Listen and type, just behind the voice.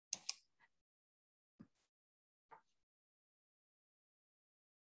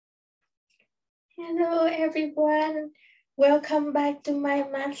Hello everyone, welcome back to my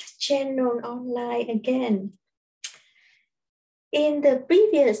math channel online again. In the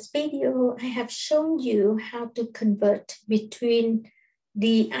previous video, I have shown you how to convert between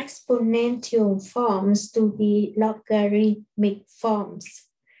the exponential forms to the logarithmic forms.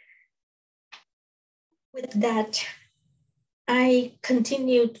 With that, I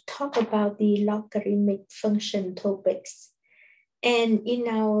continue to talk about the logarithmic function topics. And in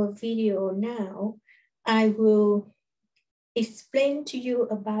our video now, I will explain to you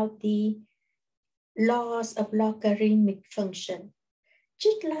about the laws of logarithmic function,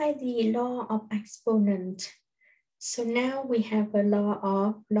 just like the law of exponent. So now we have a law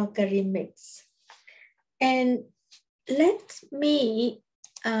of logarithmics. And let me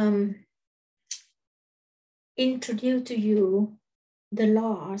introduce to you the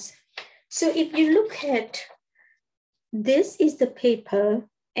laws. So if you look at this is the paper,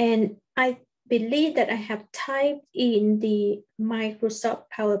 and I believe that I have typed in the Microsoft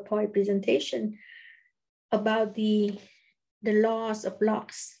PowerPoint presentation about the laws of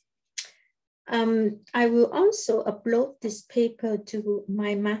logs. I will also upload this paper to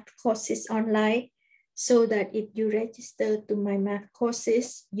my math courses online so that if you register to my math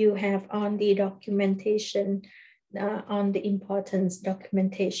courses, you have on the documentation, on the importance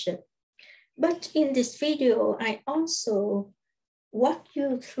documentation. But in this video, I also walk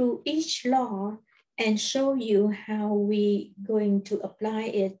you through each law and show you how we going to apply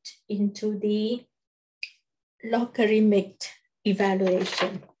it into the logarithmic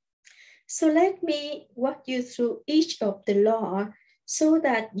evaluation. So let me walk you through each of the law so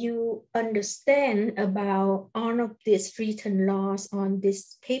that you understand about all of these written laws on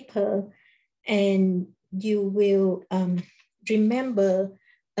this paper, and you will remember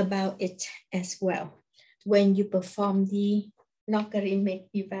about it as well when you perform the logarithmic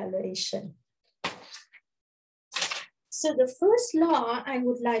evaluation. So the first law I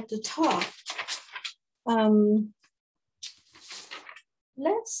would like to talk,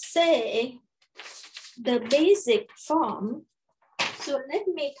 let's say the basic form. So let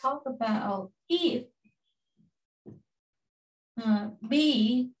me talk about if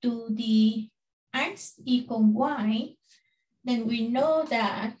b to the x equal y, then we know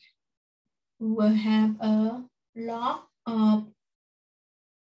that we will have a log of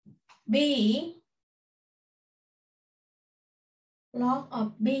b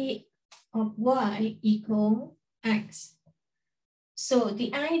of y equal x. So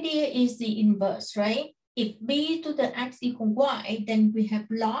the idea is the inverse, right? If b to the x equal y, then we have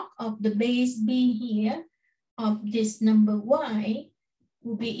log of the base b here of this number y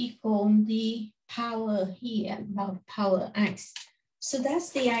will be equal to the power here, about power x. So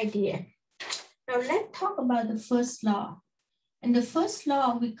that's the idea. Now let's talk about the first law. And the first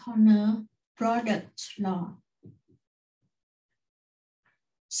law we call a product law.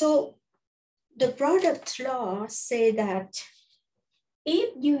 So the product law say that if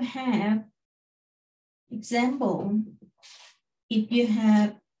you have, example, if you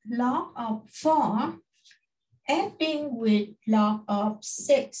have log of 4 adding with log of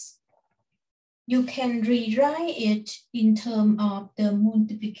 6, you can rewrite it in terms of the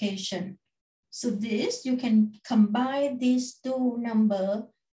multiplication. So this, you can combine these two numbers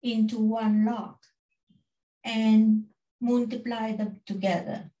into one log and multiply them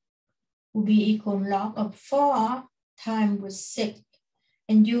together. Will be equal log of 4 times with 6.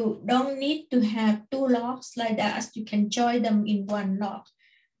 And you don't need to have two logs like that. You can join them in one log.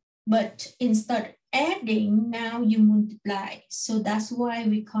 But instead adding, now you multiply. So that's why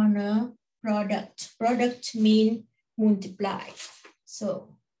we call a product. Product means multiply.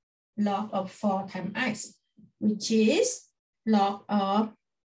 So log of 4 times x, which is log of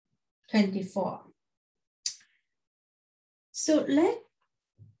 24. So let's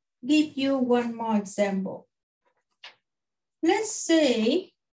give you one more example. Let's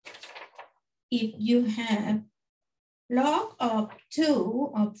say if you have log of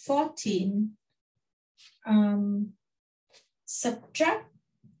 2 of 14, subtract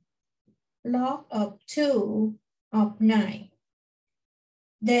log of 2 of 9.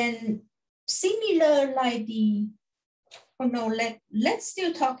 Then similar like the, oh no, let's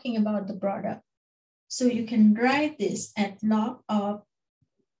still talking about the product. So you can write this at log of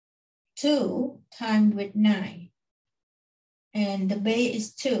 2 times with 9. And the base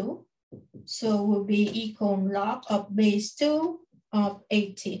is 2. So will be equal log of base 2 of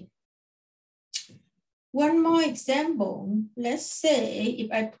 18. One more example. Let's say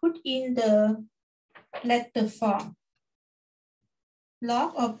if I put in the letter form,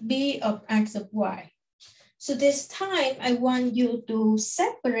 log of b of x of y. So this time I want you to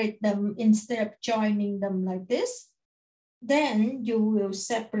separate them instead of joining them like this. Then you will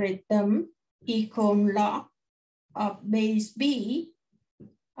separate them equal log of base b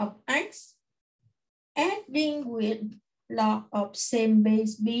of x, adding with log of same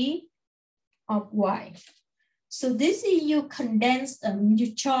base b of y. So this is you condense them,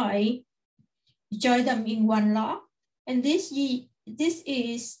 you join them in one log, and this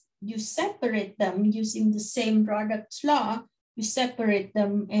is you separate them using the same product law. You separate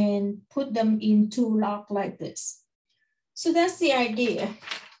them and put them in two logs like this. So that's the idea.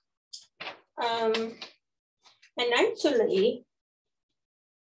 And actually,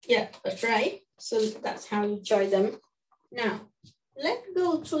 yeah, that's right. So that's how you join them. Now, let's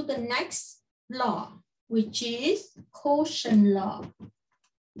go to the next law, which is quotient law.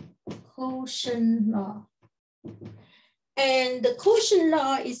 Quotient law. And the quotient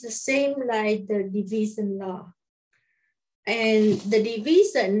law is the same like the division law. And the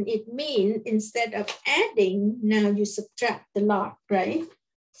division, it means instead of adding, now you subtract the log, right?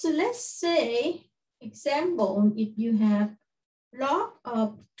 So let's say, example, if you have log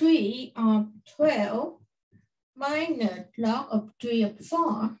of 3 of 12 minus log of 3 of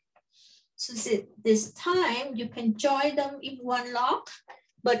 4. So this time you can join them in one log,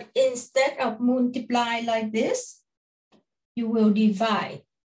 but instead of multiply like this, you will divide,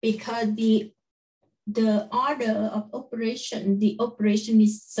 because the order of operation, the operation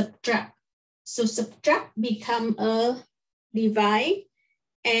is subtract. So subtract become a divide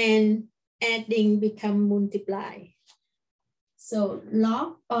and adding become multiply. So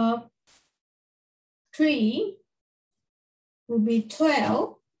log of 3 will be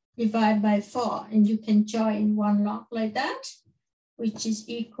 12 divided by 4, and you can join in one log like that, which is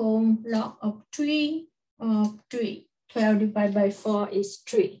equal log of 3 of 3. 12 divided by 4 is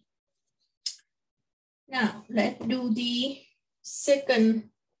 3. Now, let's do the second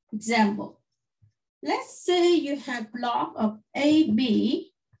example. Let's say you have log of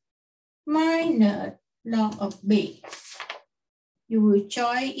AB minus log of B. You will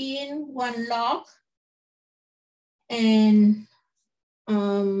join in one log, and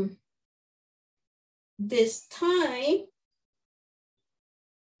this time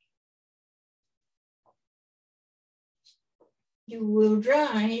you will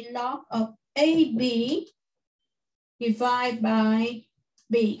write log of AB divided by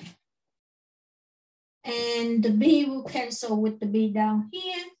B. And the B will cancel with the B down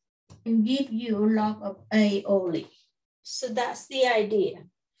here and give you log of A only. So that's the idea.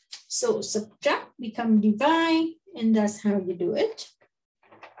 So subtract become divide, and that's how you do it.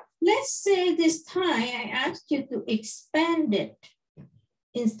 Let's say this time I ask you to expand it.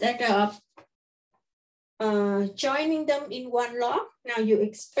 Instead of joining them in one log, now you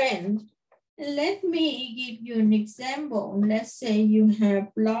expand. Let me give you an example. Let's say you have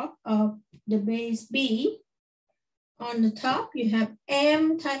log of the base B. On the top, you have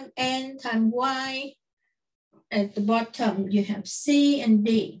M times N times Y. At the bottom, you have C and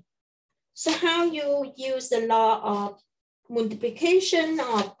D. So how you use the law of multiplication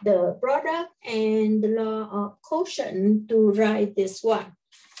of the product and the law of quotient to write this one.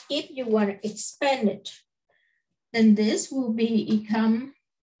 If you want to expand it, then this will become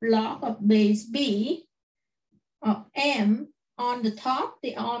log of base B of M. On the top,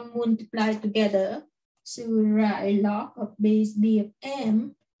 they all multiply together. So we write log of base B of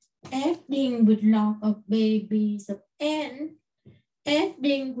M, adding with log of base B of N,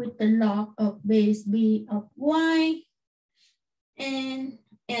 adding with the log of base B of Y, and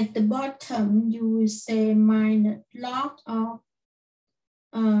at the bottom, you will say minus log of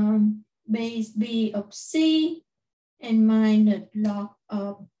base B of C, and minus log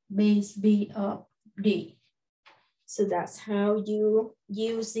of base B of D. So that's how you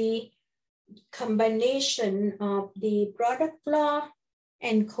use the combination of the product law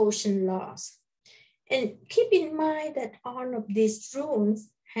and quotient laws. And keep in mind that all of these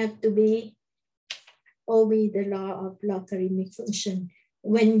rules have to be obey the law of logarithmic function.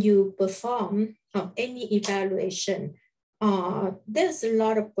 When you perform any evaluation, there's a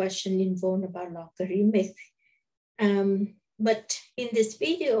lot of questions involved about logarithmic. But in this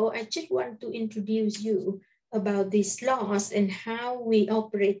video, I just want to introduce you about these laws and how we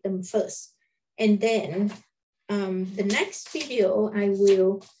operate them first. And then the next video, I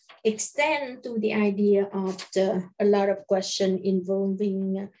will extend to the idea of a lot of questions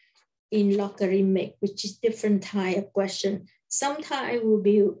involving in logarithmic, which is different type of question. Sometimes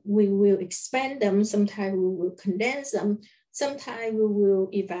we will expand them, sometimes we will condense them, sometimes we will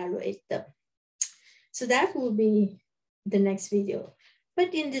evaluate them. So that will be the next video.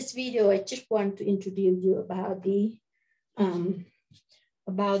 But in this video, I just want to introduce you about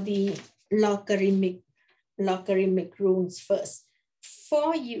the logarithmic rules first,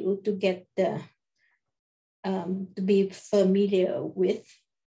 for you to get the to be familiar with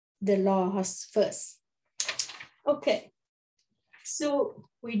the laws first. Okay, so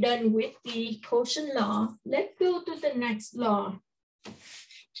we're done with the quotient law. Let's go to the next law.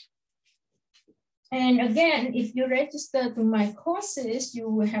 And again, if you register to my courses, you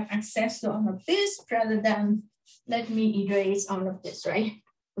will have access to all of this rather than let me erase all of this, right?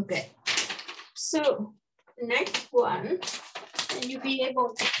 Okay. So the next one, and you'll be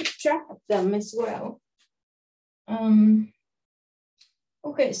able to keep track of them as well.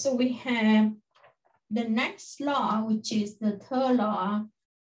 Okay, so we have the next law, which is the third law,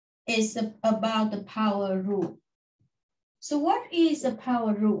 is about the power rule. So what is the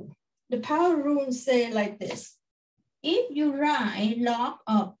power rule? The power rule say like this: if you write log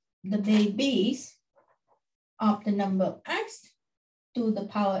of the bases of the number of x to the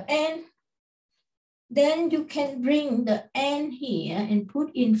power n, then you can bring the n here and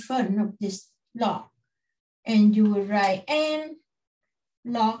put in front of this log. And you will write n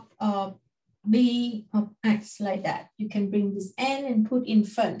log of b of x like that. You can bring this n and put in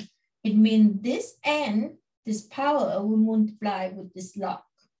front. It means this n, this power will multiply with this log.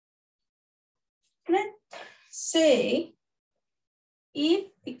 Let's say, if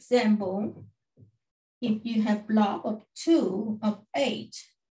example, if you have log of 2 of 8,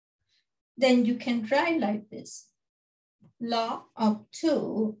 then you can write like this: log of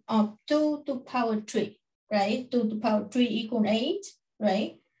 2 to the power 3, right? 2 to the power 3 equal 8,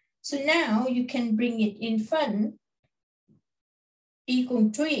 right? So now you can bring it in front, equal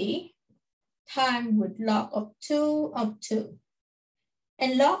 3 times with log of 2 of 2.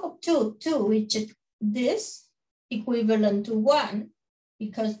 And log of 2, which is this, equivalent to 1,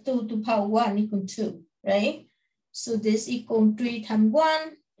 because 2 to the power 1 equal 2, right? So this equal 3 times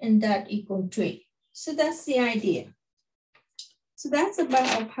 1, and that equal 3. So that's the idea. So that's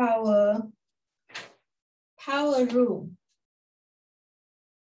about power rule.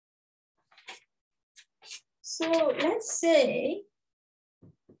 So let's say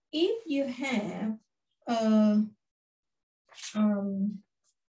if you have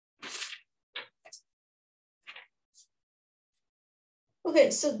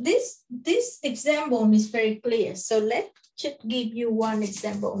okay, so this example is very clear. So let's just give you one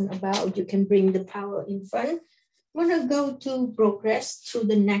example about you can bring the power in front. I'm gonna go to progress through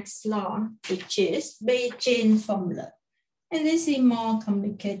the next law, which is Bayes chain formula. And this is more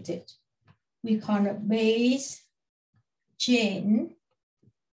complicated. We call it Bayes chain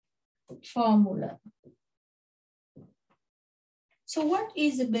formula. So what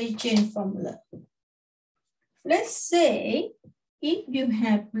is the Bayes chain formula? Let's say if you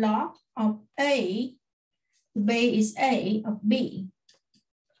have log of A, the base is A of B,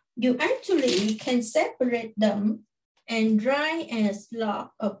 you actually can separate them and write as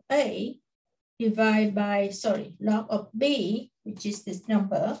log of A divided by, log of B, which is this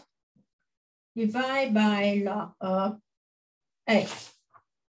number, divided by log of A.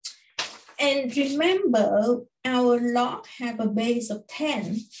 And remember, our log have a base of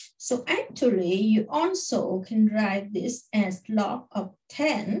 10. So actually, you also can write this as log of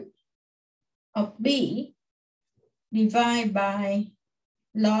 10 of B divided by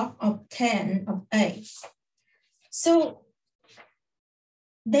log of 10 of A. So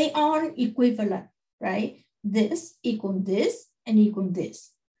they are equivalent, right? This equal this and equal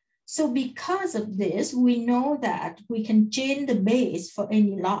this. So because of this, we know that we can change the base for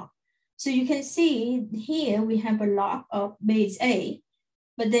any log. So you can see here we have a log of base A,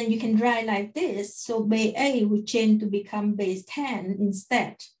 but then you can write like this. So base A will change to become base 10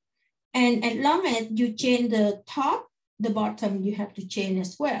 instead. And as long as you change the top, the bottom you have to change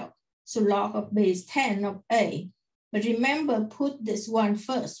as well. So log of base 10 of A. But remember, put this one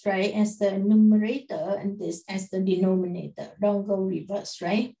first, right, as the numerator and this as the denominator. Don't go reverse,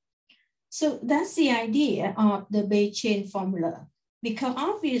 right? So that's the idea of the Bayes chain formula. Because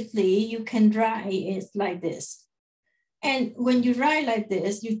obviously you can write it like this. And when you write like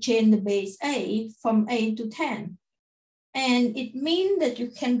this, you change the base A from A to 10. And it means that you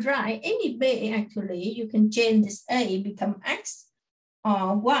can write any base actually. You can change this A become X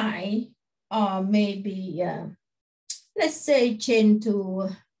or Y, or maybe, let's say change to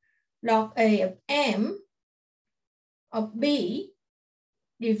log A of M of B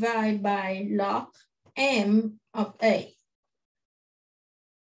divided by log M of A.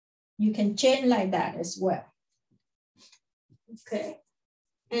 You can change like that as well. Okay,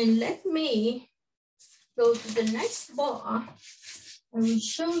 and let me go to the next bar. I will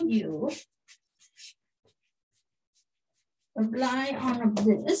show you apply all of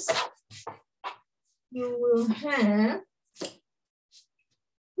this. You will have,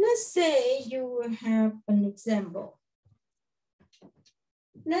 let's say you will have an example.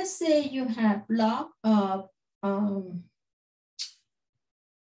 Let's say you have log of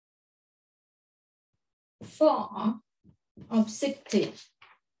 4 of 60.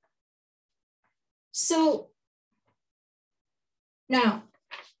 So now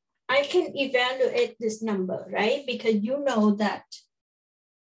I can evaluate this number, right? Because you know that,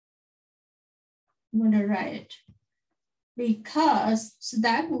 I'm gonna write it. Because, so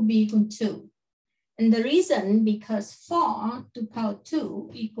that will be equal to, and the reason, because 4 to the power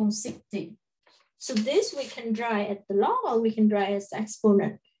 2 equals 60. So this we can write as the log, or we can write as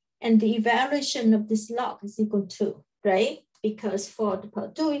exponent. And the evaluation of this log is equal to, right? Because 4 to the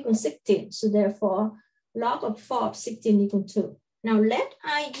power 2 equals 16. So therefore, log of 4 of 16 equal to. Now let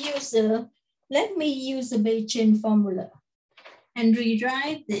me use the Bayes chain formula and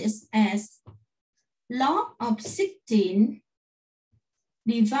rewrite this as log of 16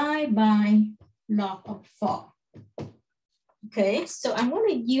 divided by log of 4. Okay, so I'm going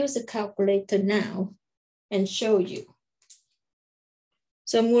to use a calculator now and show you.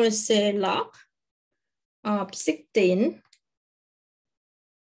 So I'm going to say log of 16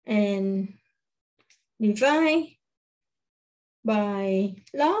 and divide by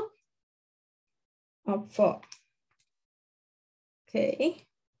log of 4. Okay,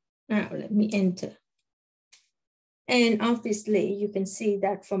 now let me enter. And obviously you can see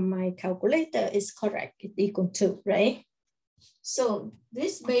that from my calculator is correct, it's equal to, right? So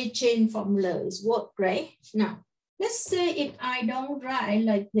this Bayes chain formula is work, right? Now, let's say if I don't write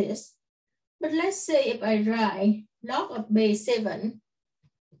like this, but let's say if I write log of base 7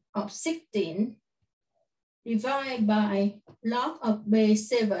 of 16 divided by log of base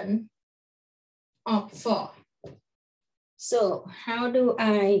 7 of 4. So how do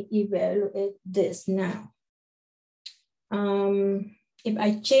I evaluate this now? If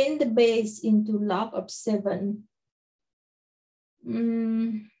I change the base into log of 7,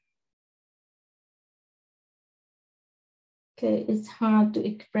 okay, it's hard to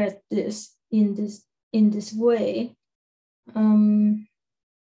express this in this way.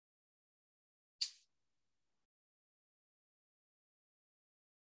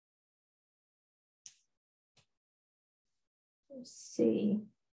 Let's see.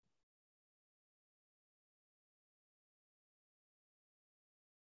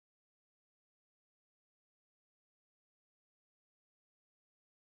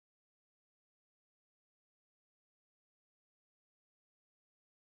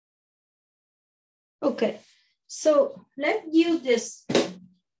 Okay, so let's use this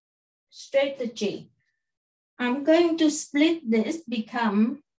strategy. I'm going to split this,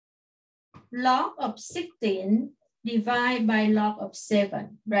 become log of 16 divided by log of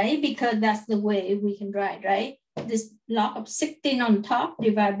 7, right? Because that's the way we can write, right? This log of 16 on top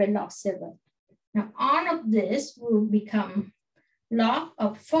divided by log 7. Now all of this will become log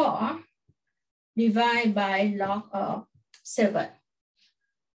of 4 divided by log of 7.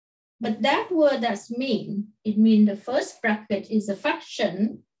 But that word does mean, it means the first bracket is a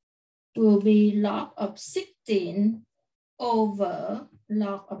fraction, will be log of 16 over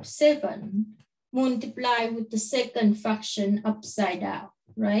log of 7 multiplied with the second fraction upside down,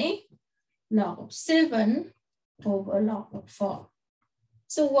 right? Log of 7 over log of 4.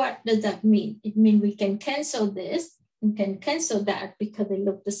 So what does that mean? It means we can cancel this, we can cancel that because they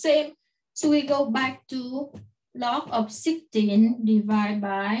look the same. So we go back to log of 16 divided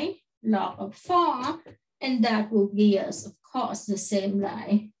by log of 4, and that will give us, of course, the same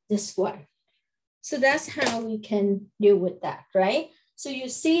like this one. So that's how we can deal with that, right? So you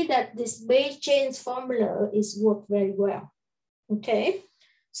see that this Bayes chain formula is worked very well, okay?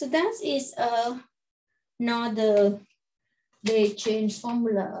 So that is another Bayes chain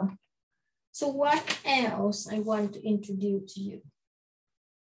formula. So what else I want to introduce to you?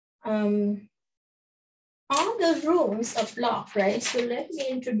 All the rules of log, right? So let me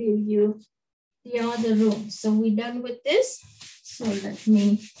introduce you the other rules. So we're done with this. So let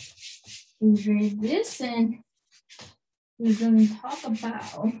me erase this, and we're going to talk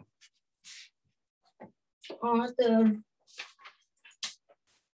about all the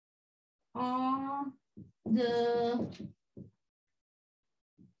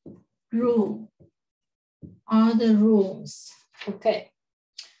rules. Okay.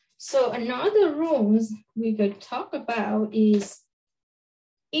 So another rules we could talk about is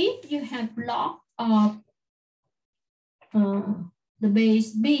if you have log of the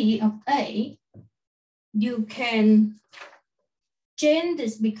base B of A, you can change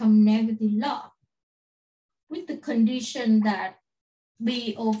this become negative log with the condition that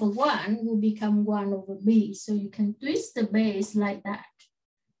b over 1 will become 1 over b. So you can twist the base like that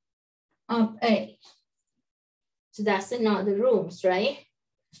of a. So that's another rules, right?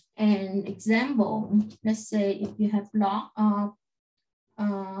 And example, let's say if you have log of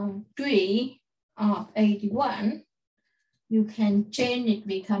 3 of 81, you can change it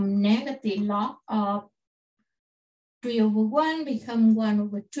become negative log of 3 over 1 become 1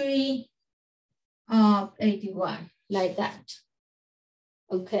 over 3 of 81, like that.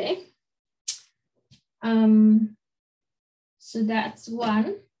 Okay. So that's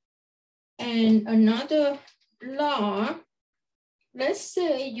one. And another law, let's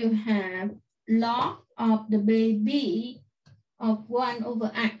say you have log of the baby of 1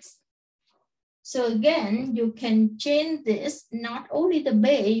 over x. So again, you can change this, not only the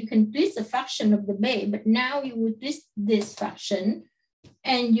base, you can twist the fraction of the base, but now you will twist this fraction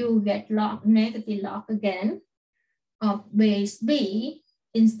and you get log, negative log again of base b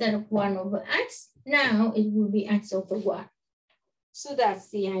instead of 1 over x. Now it will be x over 1. So that's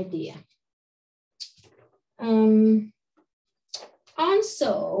the idea.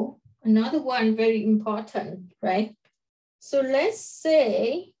 Also, another one very important, right? So let's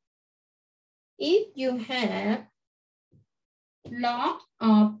say if you have log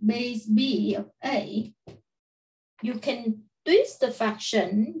of base b of a, you can twist the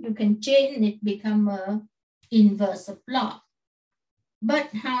fraction, you can change it become a inverse of log. But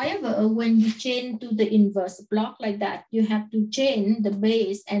however, when you change to the inverse of log like that, you have to change the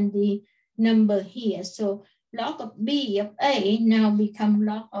base and the number here. So log of b of a now become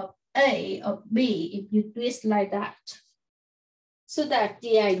log of a of b if you twist like that. So that's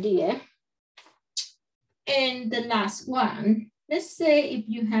the idea. And the last one, let's say if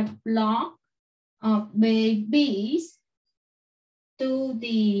you have log of babies to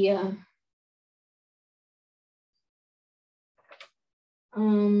the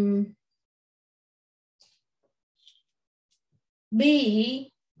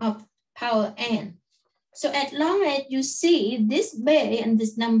b of power n. So as long as you see this base and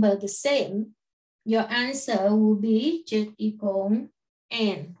this number the same, your answer will be just equal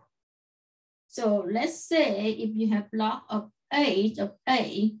n. So let's say if you have log of 8 of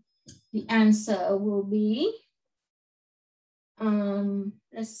a, the answer will be,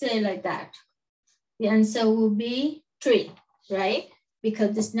 let's say like that. The answer will be 3, right?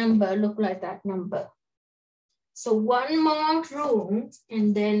 Because this number look like that number. So one more rule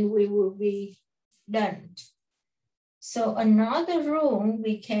and then we will be done. So another rule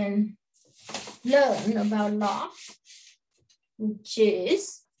we can learn about log, which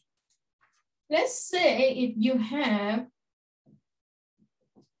is, let's say if you have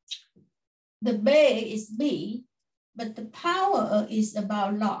the base is b, but the power is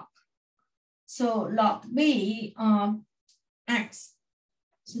about log. So log b of x.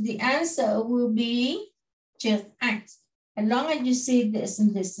 So the answer will be just x. As long as you see this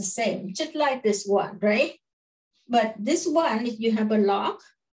and this the same, just like this one, right? But this one, if you have a log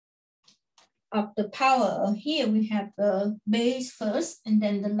of the power, here we have the base first and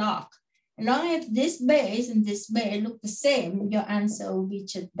then the log. As long as this base and this base look the same, your answer will be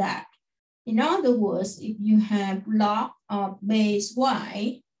just that. In other words, if you have log of base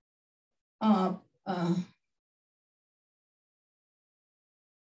y of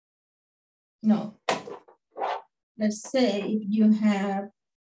let's say if you have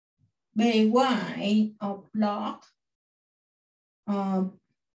base y of log of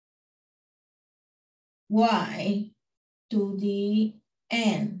y to the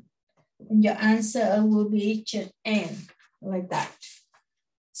n, and your answer will be just n, like that.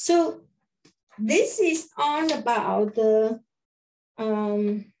 So this is all about the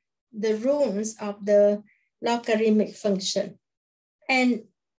rules of the logarithmic function. And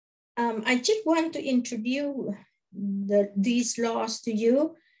I just want to introduce these laws to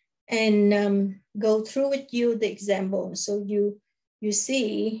you and go through with you the example so you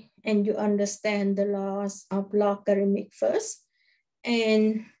see and you understand the laws of logarithmic first.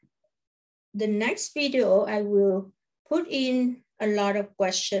 And the next video, I will put in a lot of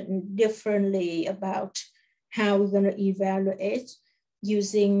questions differently about how we're going to evaluate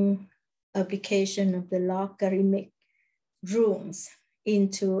using application of the logarithmic rules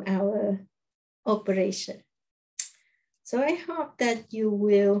into our operation. So I hope that you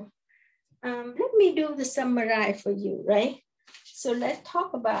will, let me do the summary for you, right? So let's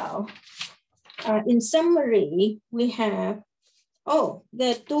talk about, in summary, we have,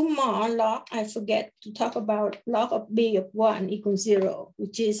 there are 2 more log. I forget to talk about log of b of 1 equals 0,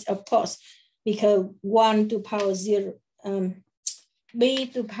 which is, of course, because 1 to power 0, b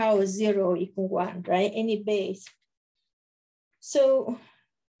to power 0 equal 1, right? Any base. So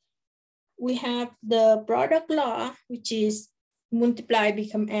we have the product law, which is multiply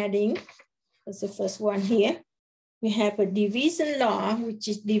become adding. That's the first one here. We have a division law, which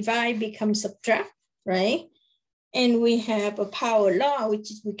is divide become subtract, right? And we have a power law,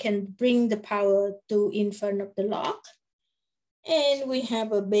 which is we can bring the power to in front of the log. And we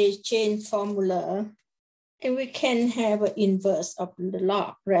have a base change formula. And we can have an inverse of the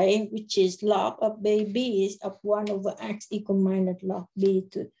log, right? Which is log of b is of 1 over x equal minus log b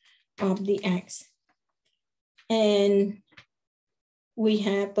of the x. And we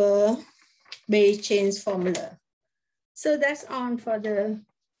have a base change formula. So that's on for the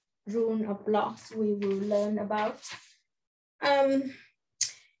rule of logs we will learn about.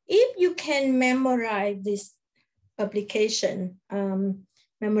 If you can memorize this application,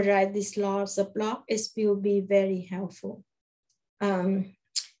 memorize these laws of log, it will be very helpful.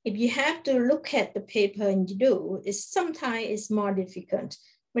 If you have to look at the paper and you do, sometimes it's more difficult.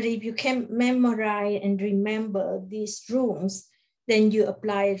 But if you can memorize and remember these rules, then you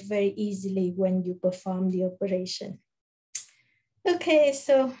apply it very easily when you perform the operation. Okay,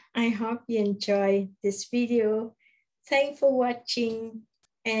 so I hope you enjoy this video. Thanks for watching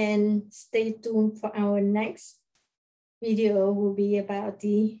and stay tuned for our next video. Will be about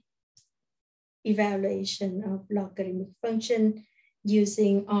the evaluation of logarithmic function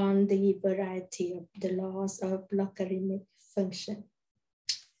using on the variety of the laws of logarithmic function.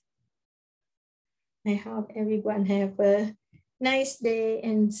 I hope everyone have a nice day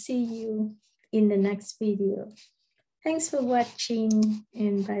and see you in the next video. Thanks for watching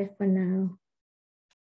and bye for now.